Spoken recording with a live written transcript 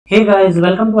Hey guys,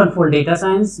 welcome to Unfold Data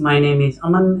Science. My name is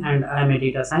Aman and I am a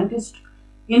data scientist.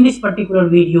 In this particular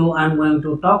video, I am going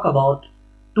to talk about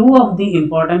two of the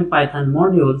important Python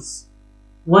modules.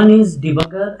 One is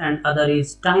Debugger and other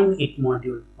is Timeit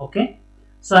module. Okay,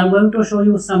 so I am going to show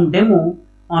you some demo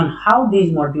on how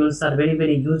these modules are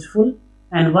very useful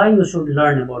and why you should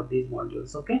learn about these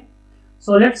modules. Okay,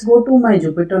 so let's go to my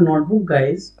Jupyter notebook,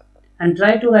 guys, and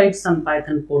try to write some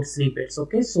Python code snippets.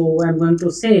 Okay, so I am going to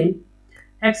say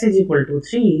x is equal to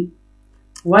 3,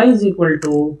 y is equal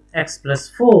to x plus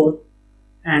 4,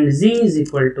 and z is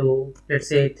equal to, let's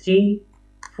say, 3,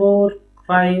 4,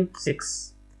 5,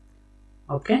 6.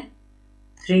 Okay,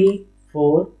 3,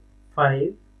 4,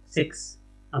 5, 6.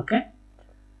 Okay,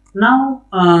 now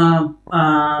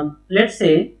let's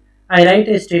say I write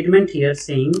a statement here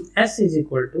saying s is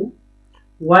equal to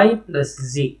y plus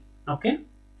z. Okay,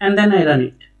 and then I run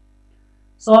it.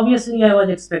 So obviously I was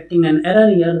expecting an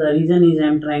error here. The reason is I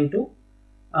am trying to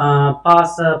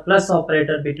pass a plus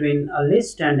operator between a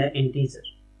list and an integer.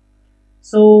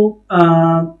 So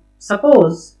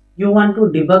suppose you want to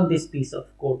debug this piece of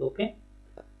code. Okay,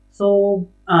 so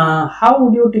how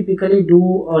would you typically do,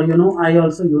 or I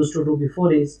also used to do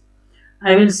before, is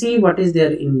I will see what is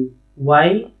there in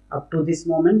y up to this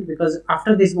moment, because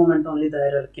after this moment only the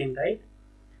error came, right?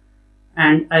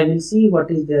 And I will see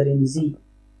what is there in z.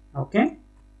 Okay,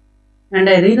 and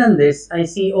I rerun this. I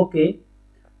see, okay,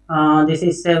 this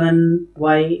is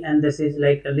 7y and this is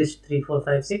like a list 3, 4,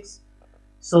 5, 6.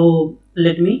 So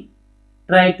let me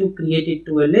try to create it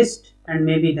to a list and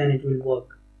maybe then it will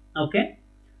work. Okay,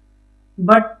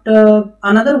 but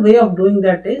another way of doing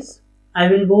that is I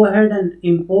will go ahead and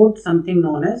import something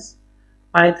known as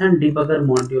Python Debugger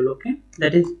module. Okay,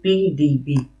 that is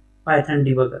PDB, Python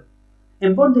Debugger.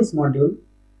 Import this module,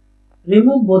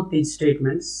 remove both these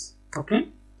statements. Okay,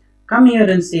 come here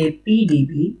and say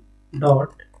pdb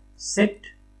dot set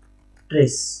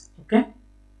trace. Okay,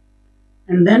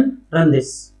 and then run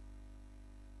this.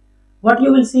 What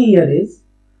you will see here is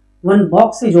one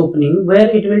box is opening where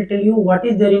it will tell you what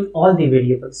is there in all the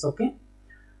variables. Okay,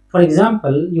 for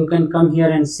example, you can come here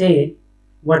and say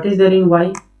what is there in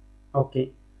y.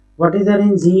 Okay, what is there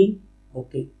in z.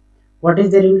 Okay, what is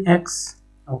there in x.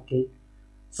 Okay,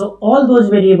 so all those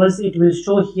variables it will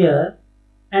show here,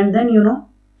 and then you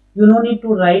don't need to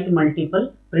write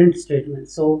multiple print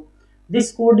statements. So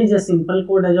this code is a simple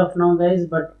code as of now, guys,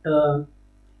 but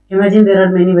imagine there are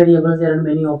many variables, there are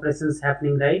many operations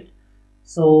happening, right?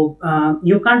 So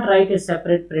you can't write a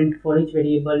separate print for each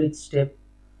variable, each step.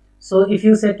 So if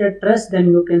you set a trace, then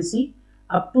you can see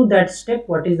up to that step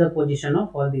what is the position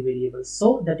of all the variables.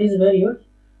 So that is where your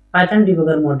Python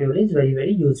Debugger module is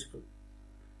very useful.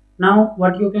 Now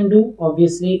what you can do,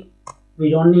 obviously we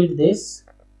don't need this,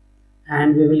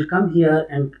 and we will come here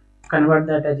and convert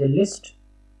that as a list,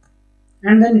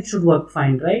 and then it should work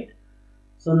fine, right?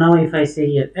 So now if I say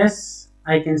here s,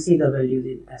 I can see the values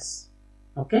in s.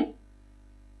 Okay,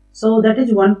 so that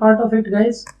is one part of it,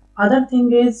 guys. Other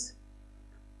thing is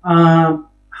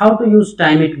how to use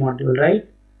Timeit module, right?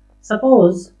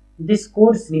 Suppose this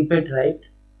code snippet, right?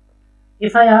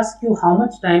 If I ask you how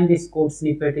much time this code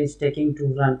snippet is taking to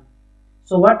run,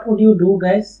 so what would you do,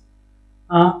 guys?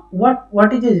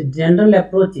 What is a general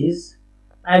approach is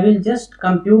I will just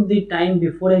compute the time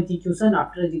before execution,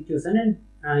 after execution,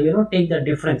 and take the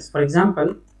difference. For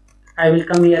example, I will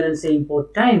come here and say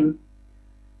import time,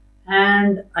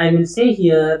 and I will say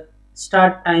here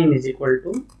start time is equal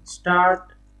to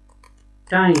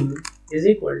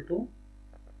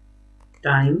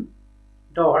time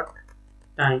dot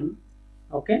time.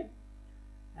 Okay,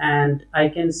 and I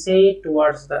can say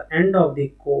towards the end of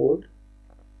the code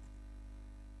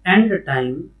end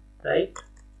time, right?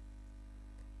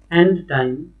 End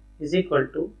time is equal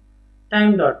to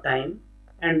time dot time,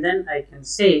 and then I can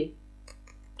say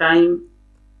time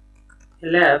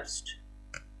elapsed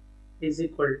is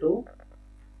equal to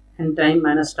end time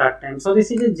minus start time. So this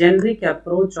is a generic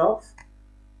approach of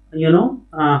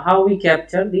how we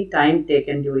capture the time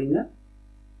taken during a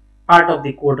part of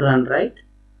the code run, right?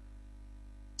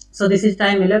 So this is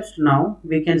time elapsed. Now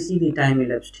we can see the time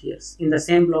elapsed here. In the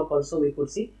same block also we could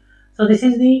see. So this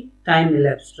is the time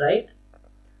elapsed, right?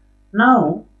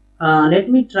 Now let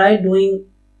me try doing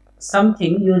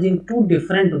something using two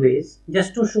different ways,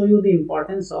 just to show you the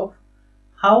importance of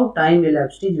how time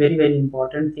elapsed is very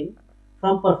important thing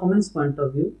from performance point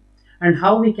of view, and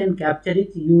how we can capture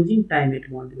it using Timeit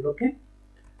module. Okay,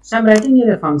 so I'm writing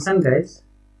here a function, guys,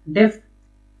 def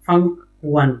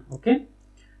func1. Okay,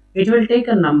 it will take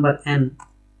a number n,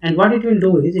 and what it will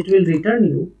do is it will return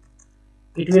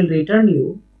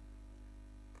you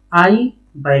I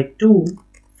by 2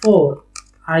 for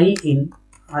I in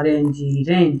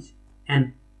range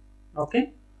n.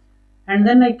 Okay, and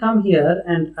then I come here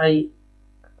and I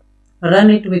run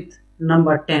it with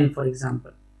number 10, for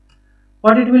example.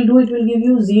 What it will do, it will give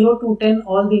you 0 to 10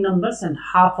 all the numbers and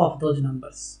half of those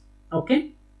numbers.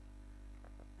 Okay,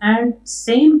 and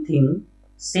same thing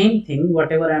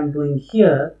whatever I am doing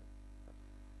here,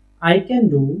 I can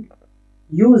do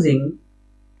using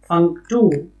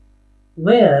func2,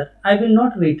 where I will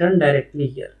not return directly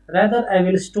here, rather I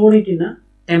will store it in a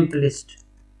temp list.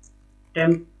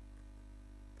 Temp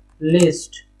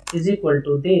list is equal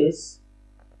to this,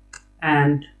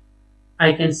 and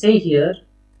I can say here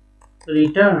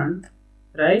return,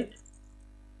 right,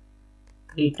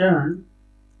 return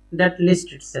that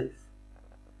list itself.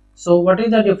 So what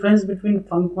is the difference between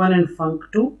func1 and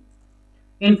func2?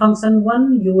 In function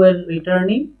 1 you were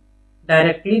returning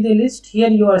directly the list, here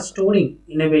you are storing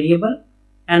in a variable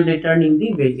and returning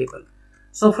the variable.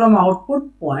 So from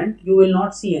output point you will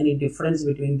not see any difference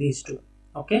between these two.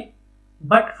 Okay,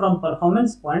 but from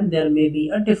performance point there may be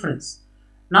a difference.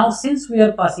 Now since we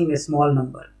are passing a small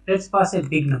number, let's pass a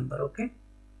big number. Okay,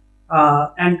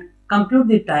 and compute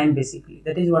the time basically.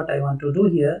 That is what I want to do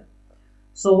here.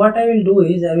 So what I will do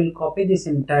is I will copy this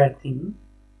entire thing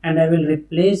and I will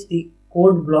replace the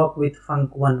code block with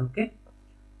func1. Okay,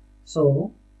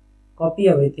 so copy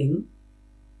everything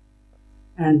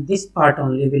and this part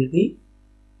only will be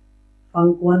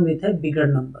func1 with a bigger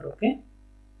number. Okay,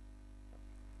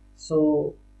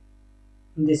 so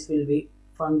this will be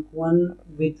func1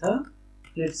 with a,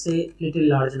 let's say, little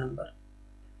large number,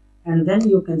 and then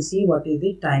you can see what is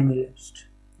the time elapsed.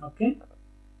 Okay,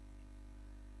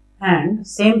 and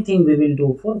same thing we will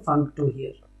do for func2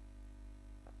 here.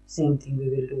 Same thing we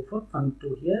will do for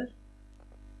func2 here.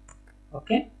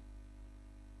 Okay,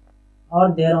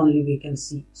 or there only we can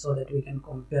see so that we can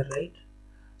compare, right?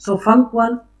 So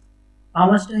func1, how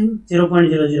much time?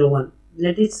 0.001.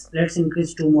 Let's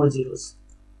increase 2 more zeros.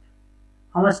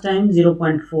 How much time?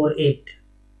 0.48.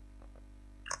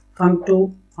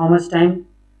 func2, how much time?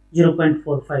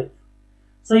 0.45.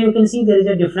 So you can see there is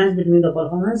a difference between the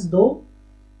performance, though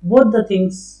both the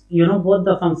things, both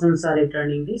the functions are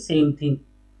returning the same thing.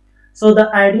 So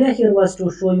the idea here was to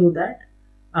show you that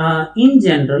in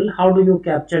general, how do you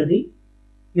capture the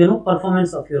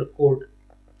performance of your code.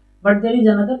 But there is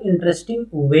another interesting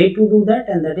way to do that,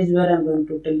 and that is where I am going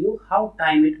to tell you how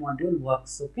Timeit module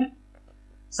works. Okay,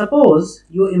 suppose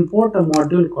you import a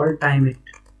module called Timeit.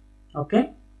 Okay,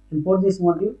 import this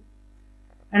module,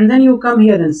 and then you come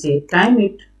here and say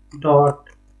Timeit dot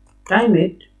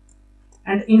Timeit,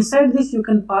 and inside this you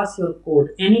can pass your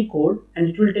code, any code, and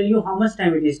it will tell you how much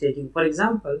time it is taking. For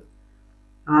example,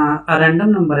 a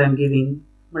random number I am giving,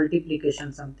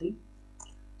 multiplication something.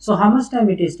 So how much time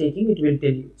it is taking, it will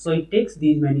tell you. So it takes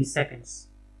these many seconds.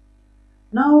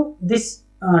 Now this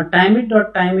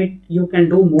Timeit, you can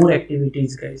do more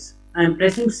activities, guys. I am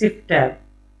pressing shift tab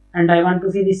and I want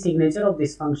to see the signature of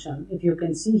this function. If you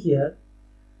can see here,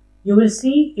 you will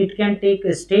see it can take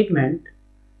a statement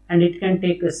and it can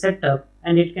take a setup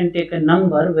and it can take a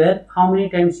number where how many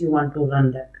times you want to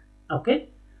run that. Okay,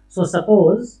 so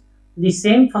suppose the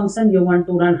same function you want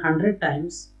to run 100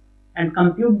 times and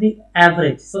compute the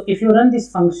average. So if you run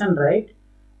this function, right,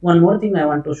 one more thing I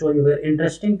want to show you here,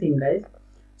 interesting thing, guys.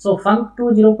 So func2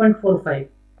 0.45,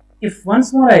 if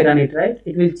once more I run it, right,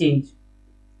 it will change.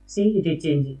 See, it is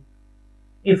changing.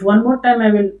 If one more time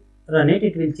I will run it,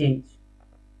 it will change.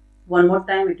 One more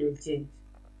time it will change.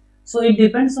 So it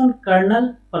depends on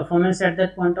kernel performance at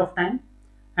that point of time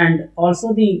and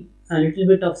also the little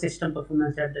bit of system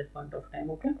performance at that point of time.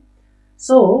 Okay,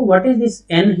 so what is this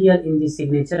n here in the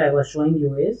signature I was showing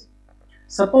you is,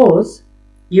 suppose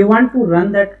you want to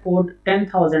run that code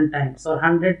 10,000 times or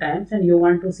 100 times and you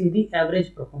want to see the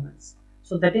average performance.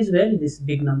 So that is where this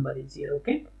big number is here.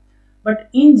 Okay, but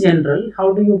in general,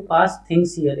 how do you pass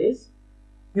things here is,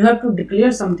 you have to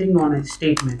declare something known as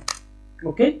statement.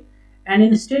 Okay, and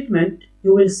in statement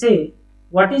you will say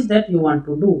what is that you want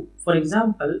to do. For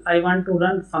example, I want to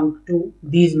run func2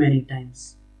 these many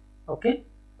times. Okay,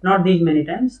 not these many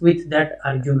times, with that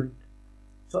argument.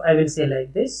 So I will say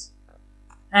like this,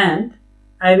 and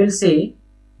I will say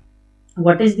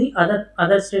what is the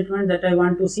other statement that I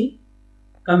want to see.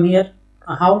 Come here,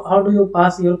 how do you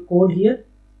pass your code here?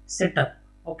 Setup.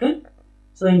 Okay,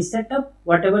 so in setup,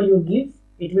 whatever you give,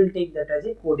 it will take that as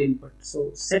a code input.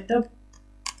 So setup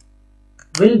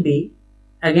will be,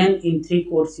 again in 3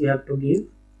 quotes you have to give,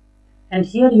 and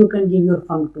here you can give your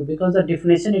func2 because the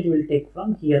definition it will take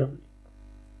from here only.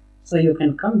 So you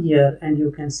can come here and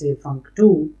you can say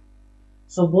func2.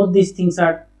 So both these things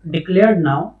are declared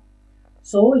now.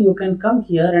 So you can come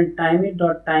here and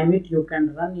Timeit, you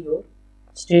can run your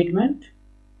statement,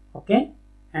 okay,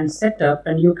 and setup,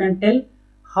 and you can tell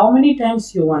how many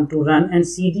times you want to run and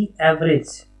see the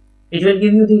average. It will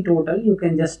give you the total. You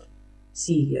can just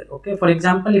see here, okay. For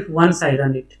example, if once I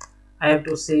run it, I have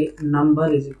to say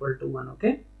number is equal to 1,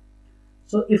 okay.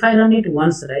 So if I run it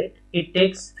once, right, it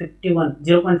takes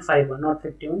 0.51, not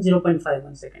 51,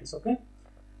 0.51 seconds, okay.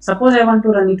 Suppose I want to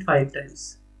run it 5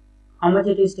 times. How much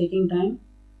it is taking time?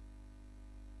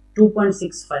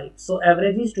 2.65. So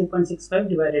average is 2.65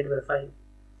 divided by 5.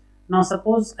 Now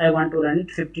suppose I want to run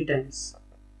it 50 times.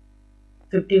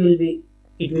 50 will be,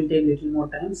 it will take little more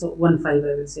time. So 1.5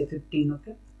 I will say 15,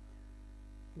 okay.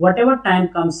 Whatever time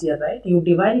comes here, right, you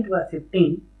divide it by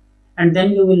 15 and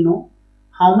then you will know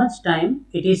how much time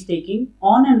it is taking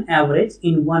on an average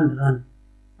in one run,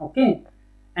 okay.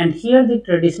 And here the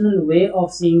traditional way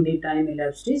of seeing the time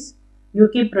elapsed is you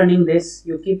keep running this,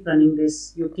 you keep running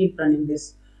this, you keep running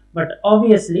this. But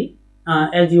obviously,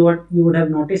 as you would have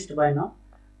noticed by now,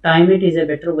 Timeit is a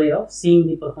better way of seeing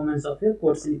the performance of your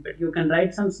code snippet. You can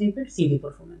write some snippet, see the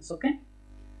performance, okay.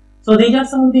 So these are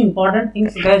some of the important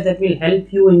things, guys, that will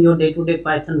help you in your day-to-day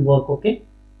Python work, okay.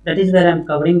 That is where I am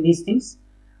covering these things.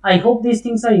 I hope these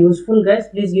things are useful, guys.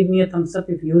 Please give me a thumbs up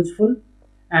if useful,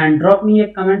 and drop me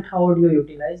a comment how would you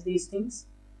utilize these things.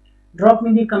 Drop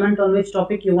me the comment on which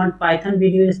topic you want Python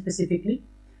video specifically.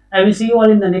 I will see you all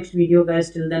in the next video,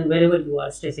 guys. Till then, wherever you are,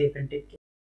 stay safe and take care.